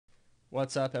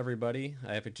What's up, everybody?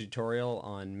 I have a tutorial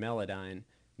on Melodyne.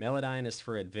 Melodyne is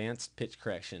for advanced pitch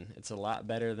correction. It's a lot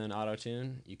better than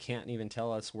Auto-Tune. You can't even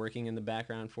tell it's working in the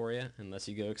background for you unless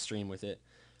you go extreme with it.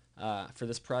 For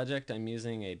this project, I'm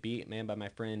using a beat made by my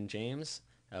friend James,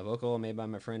 a vocal made by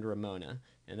my friend Ramona,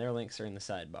 and their links are in the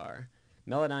sidebar.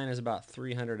 Melodyne is about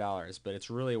 $300, but it's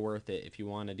really worth it if you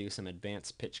want to do some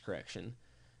advanced pitch correction.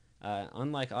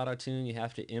 Unlike Auto-Tune, you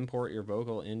have to import your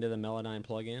vocal into the Melodyne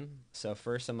plugin. So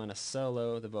first I'm going to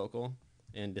solo the vocal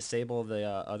and disable the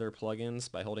other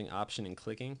plugins by holding Option and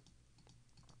clicking.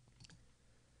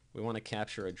 We want to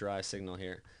capture a dry signal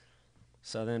here.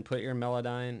 So then put your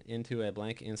Melodyne into a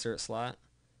blank insert slot.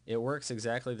 It works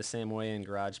exactly the same way in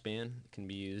Garageband. It can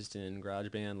be used in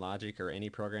Garageband, Logic, or any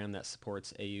program that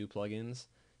supports AU plugins.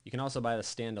 You can also buy the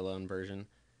standalone version.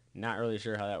 Not really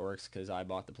sure how that works because I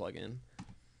bought the plugin.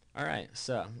 Alright,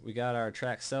 so we got our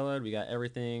track soloed, we got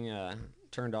everything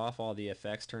turned off, all the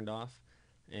effects turned off,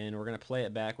 and we're going to play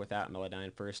it back without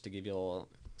Melodyne first to give you a little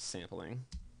sampling.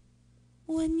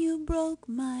 When you broke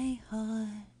my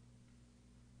heart,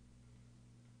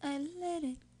 I let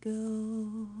it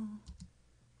go.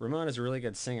 Ramona's a really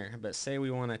good singer, but say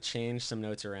we want to change some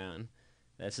notes around.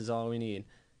 This is all we need.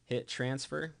 Hit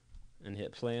transfer and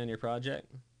hit play on your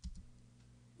project.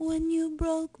 When you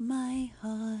broke my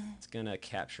heart, It's going to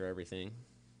capture everything.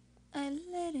 I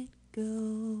let it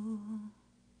go.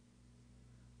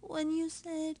 When you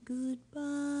said goodbye,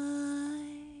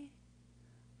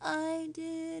 I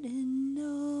didn't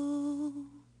know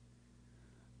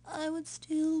I would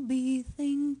still be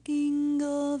thinking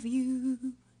of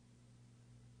you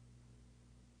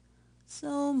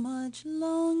so much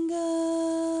longer.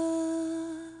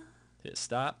 Hit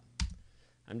stop.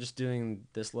 I'm just doing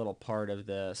this little part of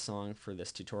the song for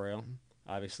this tutorial.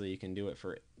 Obviously you can do it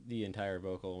for the entire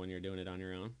vocal when you're doing it on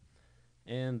your own.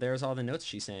 And there's all the notes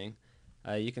she sang.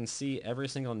 You can see every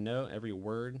single note, every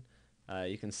word.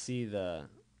 You can see the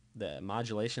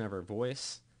modulation of her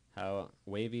voice, how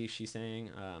wavy she sang.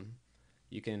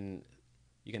 You can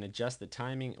adjust the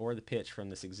timing or the pitch from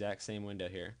this exact same window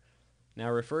here. Now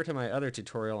refer to my other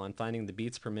tutorial on finding the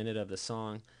beats per minute of the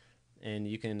song, and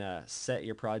you can set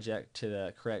your project to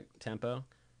the correct tempo.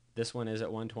 This one is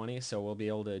at 120, so we'll be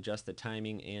able to adjust the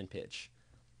timing and pitch.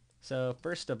 So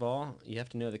first of all, you have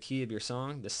to know the key of your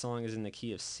song. This song is in the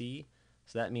key of C,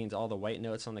 so that means all the white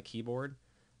notes on the keyboard.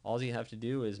 All you have to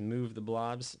do is move the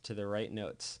blobs to the right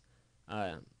notes.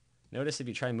 Notice if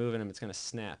you try moving them, it's going to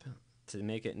snap. To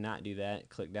make it not do that,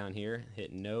 click down here,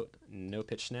 hit Note, No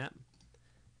Pitch Snap,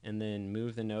 and then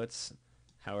move the notes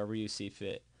however you see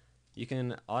fit. You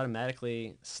can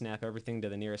automatically snap everything to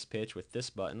the nearest pitch with this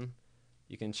button.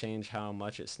 You can change how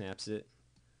much it snaps it.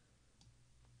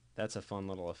 That's a fun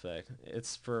little effect.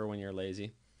 It's for when you're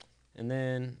lazy. And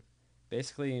then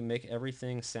basically make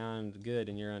everything sound good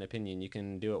in your own opinion. You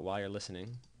can do it while you're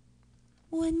listening.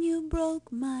 When you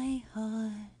broke my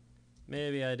heart,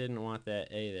 Maybe I didn't want that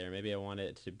A there. Maybe I want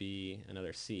it to be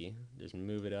another C. Just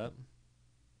move it up.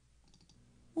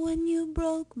 when you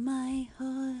broke my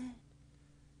heart.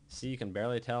 See, you can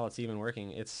barely tell it's even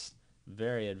working. It's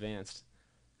very advanced.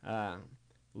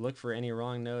 Look for any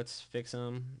wrong notes, fix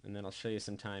them, and then I'll show you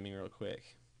some timing real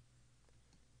quick.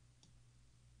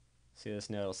 See, this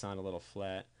note will sound a little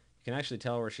flat. You can actually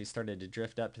tell where she started to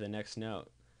drift up to the next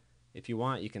note. If you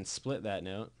want, you can split that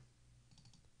note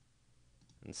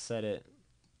and set it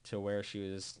to where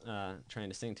she was trying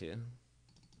to sing to.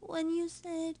 When you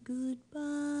said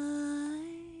goodbye,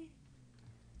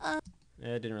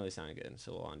 It didn't really sound good,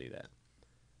 so we'll undo that.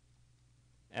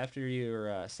 After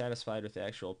you're satisfied with the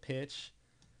actual pitch,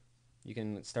 you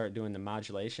can start doing the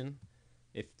modulation.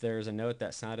 If there's a note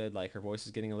that sounded like her voice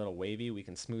is getting a little wavy, we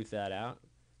can smooth that out.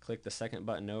 Click the second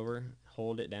button over,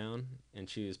 hold it down, and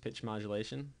choose pitch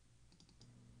modulation.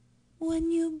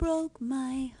 when you broke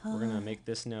my heart, We're going to make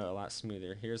this note a lot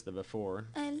smoother. Here's the before.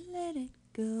 I let it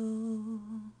go.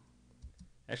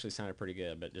 Actually sounded pretty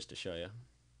good, but just to show you,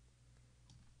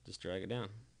 just drag it down.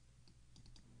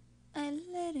 I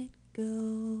let it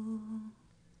go.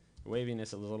 The waviness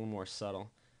is a little more subtle.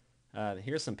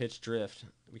 Here's some pitch drift.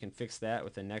 We can fix that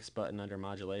with the next button under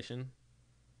modulation.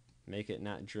 Make it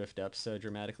not drift up so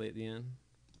dramatically at the end.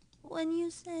 When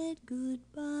you said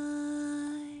goodbye,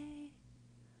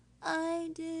 I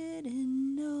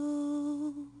didn't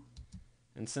know.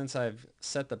 And since I've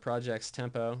set the project's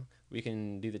tempo, we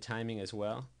can do the timing as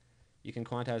well. You can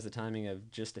quantize the timing of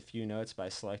just a few notes by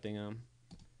selecting them.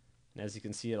 And as you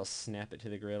can see, it'll snap it to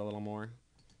the grid a little more.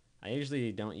 I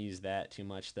usually don't use that too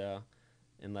much though,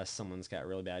 unless someone's got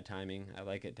really bad timing. I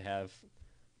like it to have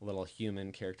a little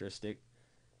human characteristic.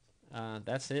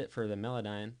 That's it for the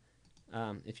Melodyne.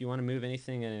 If you want to move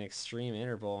anything at an extreme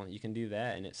interval, you can do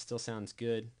that and it still sounds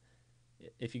good.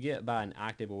 If you get about an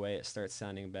octave away, it starts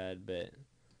sounding bad, but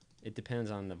it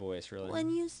depends on the voice, really. When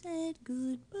you said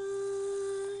goodbye.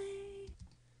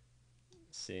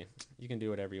 See, you can do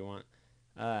whatever you want.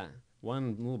 Uh,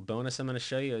 One little bonus I'm going to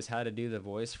show you is how to do the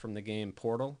voice from the game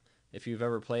Portal. If you've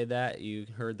ever played that, you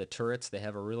heard the turrets. They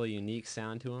have a really unique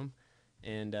sound to them,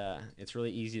 and it's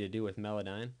really easy to do with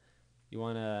Melodyne. You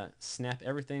want to snap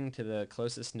everything to the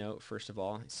closest note first of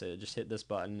all. So just hit this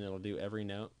button and it'll do every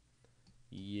note.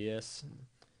 Yes.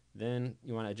 Then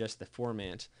you want to adjust the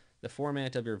format. The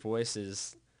format of your voice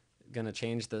is going to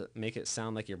change make it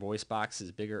sound like your voice box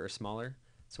is bigger or smaller.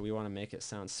 So we want to make it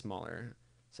sound smaller.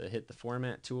 So hit the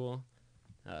format tool,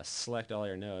 select all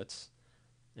your notes,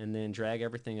 and then drag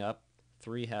everything up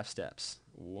 3 half steps.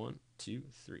 1, 2,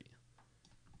 3.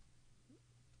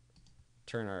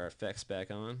 Turn our effects back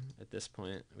on. At this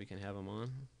point, we can have them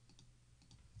on.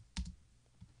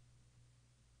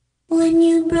 When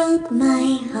you broke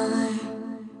my heart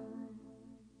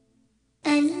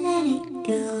and let it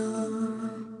go.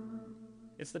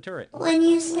 It's the turret. When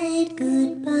you said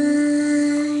goodbye.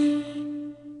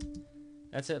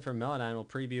 That's it for Melodyne. We'll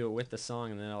preview it with the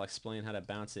song, and then I'll explain how to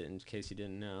bounce it in case you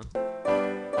didn't know.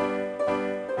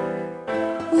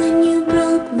 When you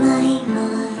broke my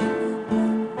heart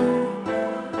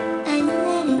and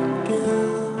let it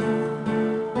go.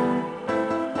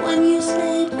 When you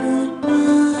said goodbye,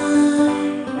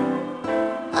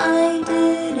 I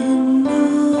didn't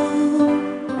know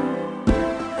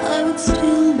I would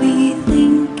still be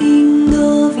thinking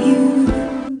of you.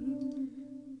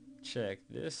 Check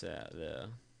this out, though.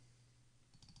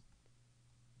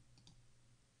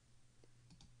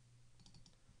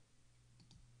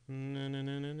 No, no,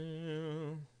 no, no,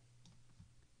 no.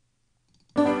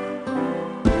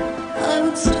 I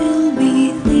would still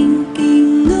be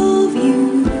thinking of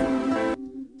you.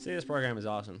 See, this program is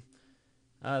awesome.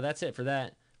 That's it for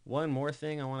that. One more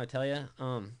thing I want to tell you.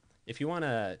 If you want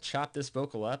to chop this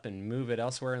vocal up and move it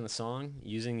elsewhere in the song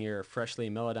using your freshly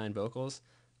Melodyne vocals,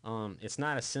 it's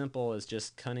not as simple as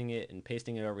just cutting it and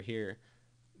pasting it over here,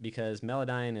 because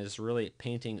Melodyne is really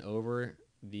painting over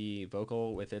the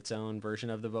vocal with its own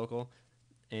version of the vocal.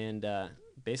 And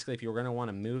basically, if you're going to want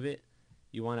to move it,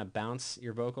 you want to bounce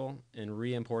your vocal and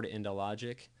re-import it into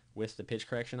Logic with the pitch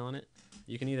correction on it.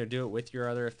 You can either do it with your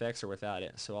other effects or without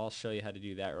it. So I'll show you how to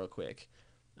do that real quick.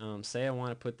 Say I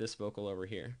want to put this vocal over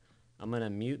here. I'm going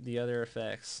to mute the other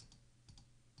effects,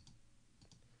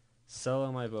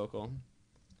 solo my vocal.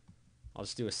 I'll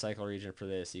just do a cycle region for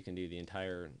this. You can do the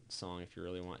entire song if you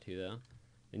really want to, though.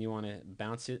 Then you want to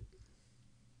bounce it.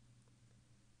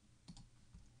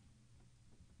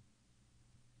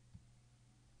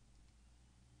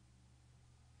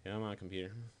 Come on,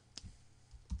 computer.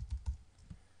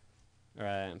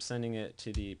 Alright, I'm sending it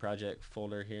to the project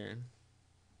folder here.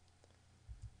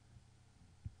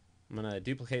 I'm going to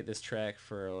duplicate this track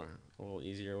for a little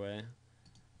easier way.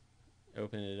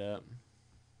 Open it up.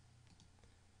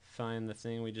 Find the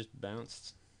thing we just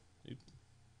bounced. Oops.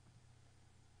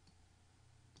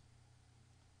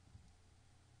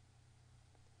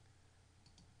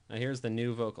 Now here's the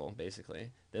new vocal,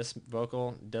 basically. This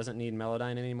vocal doesn't need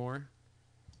Melodyne anymore.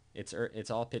 It's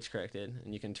all pitch corrected,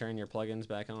 and you can turn your plugins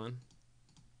back on.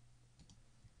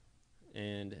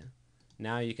 And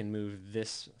now you can move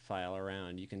this file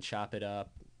around. You can chop it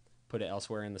up, put it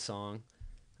elsewhere in the song,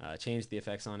 change the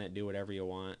effects on it, do whatever you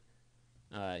want.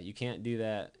 You can't do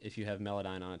that if you have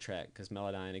Melodyne on a track, because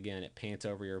Melodyne, again, it paints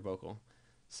over your vocal.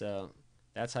 So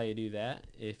that's how you do that.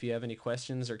 If you have any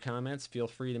questions or comments, feel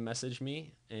free to message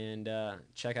me, and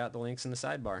check out the links in the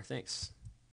sidebar. Thanks.